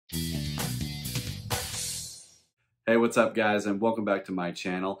Hey, what's up guys, and welcome back to my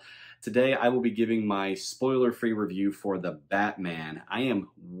channel. Today I will be giving my spoiler-free review for The Batman. I am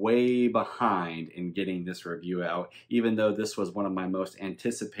way behind in getting this review out, even though this was one of my most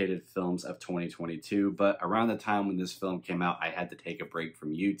anticipated films of 2022, but around the time when this film came out, I had to take a break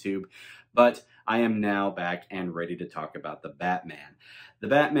from YouTube. But I am now back and ready to talk about The Batman. The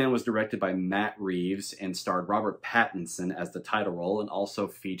Batman was directed by Matt Reeves and starred Robert Pattinson as the title role, and also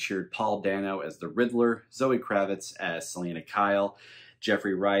featured Paul Dano as the Riddler, Zoe Kravitz as Selina Kyle,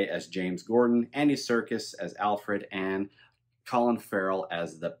 Jeffrey Wright as James Gordon, Andy Serkis as Alfred, and Colin Farrell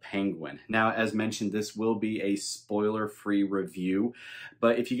as the Penguin. Now, as mentioned, this will be a spoiler-free review,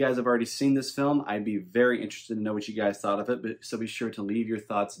 but if you guys have already seen this film, I'd be very interested to know what you guys thought of it, so be sure to leave your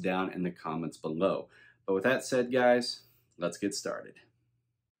thoughts down in the comments below. But with that said, guys, let's get started.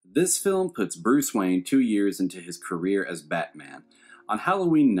 This film puts Bruce Wayne 2 years into his career as Batman. On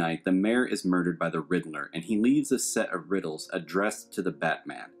Halloween night, the mayor is murdered by the Riddler, and he leaves a set of riddles addressed to the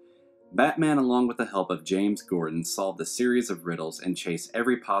Batman. Batman, along with the help of James Gordon, solved a series of riddles and chase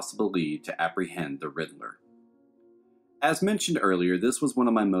every possible lead to apprehend the Riddler. As mentioned earlier, this was one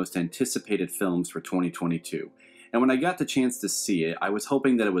of my most anticipated films for 2022, and when I got the chance to see it, I was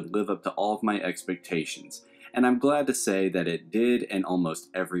hoping that it would live up to all of my expectations, and I'm glad to say that it did in almost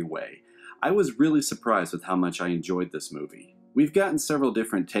every way. I was really surprised with how much I enjoyed this movie. We've gotten several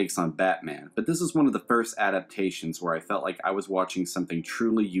different takes on Batman, but this is one of the first adaptations where I felt like I was watching something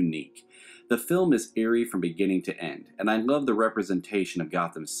truly unique. The film is eerie from beginning to end, and I love the representation of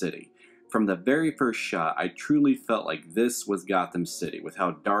Gotham City. From the very first shot, I truly felt like this was Gotham City, with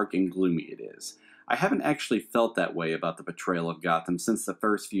how dark and gloomy it is. I haven't actually felt that way about the portrayal of Gotham since the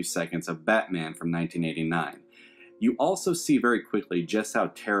first few seconds of Batman from 1989. You also see very quickly just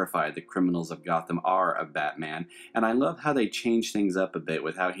how terrified the criminals of Gotham are of Batman, and I love how they change things up a bit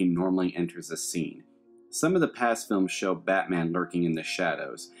with how he normally enters a scene. Some of the past films show Batman lurking in the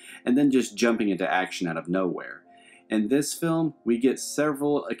shadows, and then just jumping into action out of nowhere. In this film, we get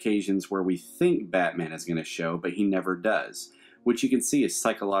several occasions where we think Batman is going to show, but he never does, which you can see is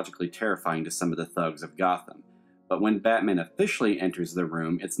psychologically terrifying to some of the thugs of Gotham. But when Batman officially enters the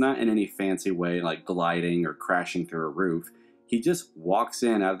room, it's not in any fancy way like gliding or crashing through a roof. He just walks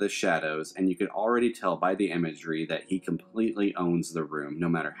in out of the shadows, and you can already tell by the imagery that he completely owns the room, no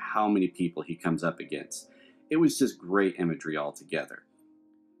matter how many people he comes up against. It was just great imagery altogether.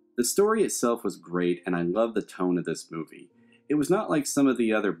 The story itself was great, and I love the tone of this movie. It was not like some of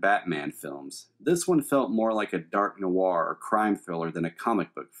the other Batman films. This one felt more like a dark noir or crime thriller than a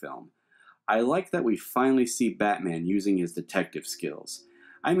comic book film. I like that we finally see Batman using his detective skills.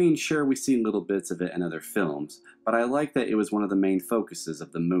 I mean, sure, we see little bits of it in other films, but I like that it was one of the main focuses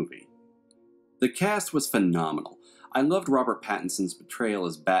of the movie. The cast was phenomenal. I loved Robert Pattinson's portrayal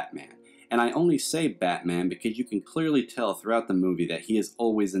as Batman, and I only say Batman because you can clearly tell throughout the movie that he is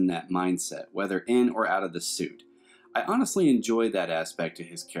always in that mindset, whether in or out of the suit. I honestly enjoy that aspect to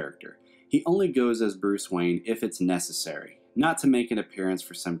his character. He only goes as Bruce Wayne if it's necessary, not to make an appearance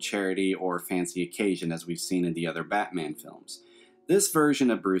for some charity or fancy occasion as we've seen in the other Batman films. This version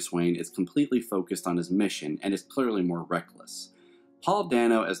of Bruce Wayne is completely focused on his mission and is clearly more reckless. Paul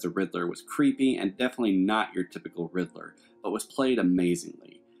Dano as the Riddler was creepy and definitely not your typical Riddler, but was played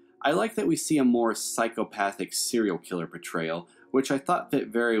amazingly. I like that we see a more psychopathic serial killer portrayal, which I thought fit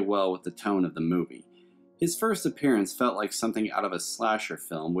very well with the tone of the movie. His first appearance felt like something out of a slasher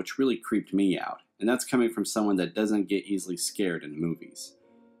film, which really creeped me out, and that's coming from someone that doesn't get easily scared in movies.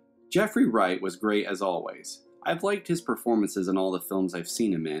 Jeffrey Wright was great as always. I've liked his performances in all the films I've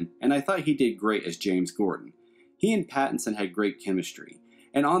seen him in, and I thought he did great as James Gordon. He and Pattinson had great chemistry,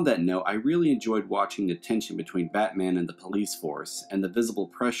 and on that note, I really enjoyed watching the tension between Batman and the police force, and the visible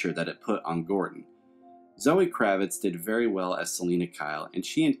pressure that it put on Gordon. Zoe Kravitz did very well as Selina Kyle, and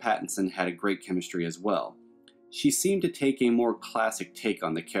she and Pattinson had a great chemistry as well. She seemed to take a more classic take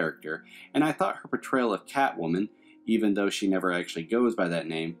on the character, and I thought her portrayal of Catwoman, even though she never actually goes by that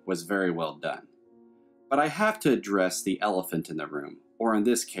name, was very well done. But I have to address the elephant in the room, or in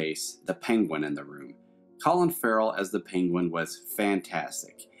this case, the Penguin in the room. Colin Farrell as the Penguin was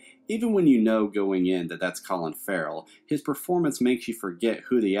fantastic. Even when you know going in that that's Colin Farrell, his performance makes you forget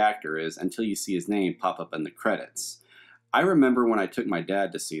who the actor is until you see his name pop up in the credits. I remember when I took my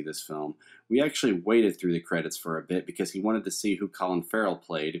dad to see this film, we actually waited through the credits for a bit because he wanted to see who Colin Farrell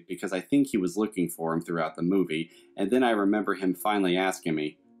played, because I think he was looking for him throughout the movie, and then I remember him finally asking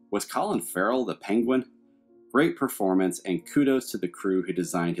me, "Was Colin Farrell the Penguin?" Great performance, and kudos to the crew who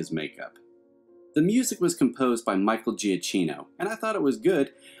designed his makeup. The music was composed by Michael Giacchino, and I thought it was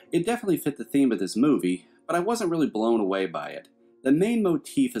good. It definitely fit the theme of this movie, but I wasn't really blown away by it. The main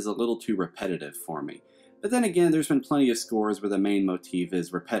motif is a little too repetitive for me. But then again, there's been plenty of scores where the main motif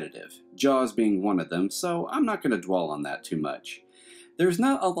is repetitive, Jaws being one of them, so I'm not going to dwell on that too much. There's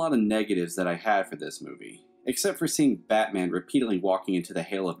not a lot of negatives that I had for this movie, except for seeing Batman repeatedly walking into the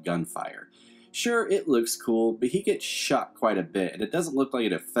hail of gunfire. Sure, it looks cool, but he gets shot quite a bit, and it doesn't look like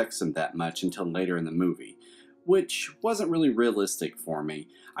it affects him that much until later in the movie, which wasn't really realistic for me.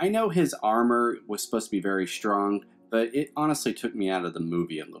 I know his armor was supposed to be very strong, but it honestly took me out of the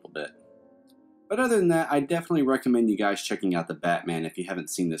movie a little bit. But other than that, I definitely recommend you guys checking out The Batman if you haven't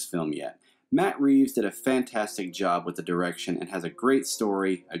seen this film yet. Matt Reeves did a fantastic job with the direction and has a great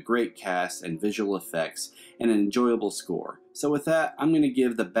story, a great cast and visual effects, and an enjoyable score. So with that, I'm going to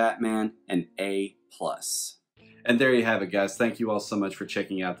give The Batman an A+. And there you have it, guys. Thank you all so much for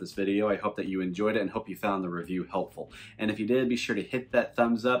checking out this video. I hope that you enjoyed it and hope you found the review helpful. And if you did, be sure to hit that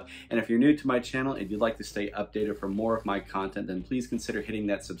thumbs up. And if you're new to my channel and you'd like to stay updated for more of my content, then please consider hitting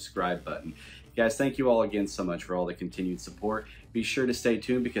that subscribe button. Guys, thank you all again so much for all the continued support. Be sure to stay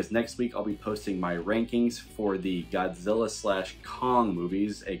tuned because next week I'll be posting my rankings for the Godzilla/Kong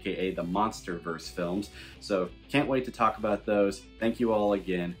movies, aka the MonsterVerse films. So can't wait to talk about those. Thank you all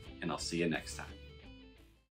again, and I'll see you next time.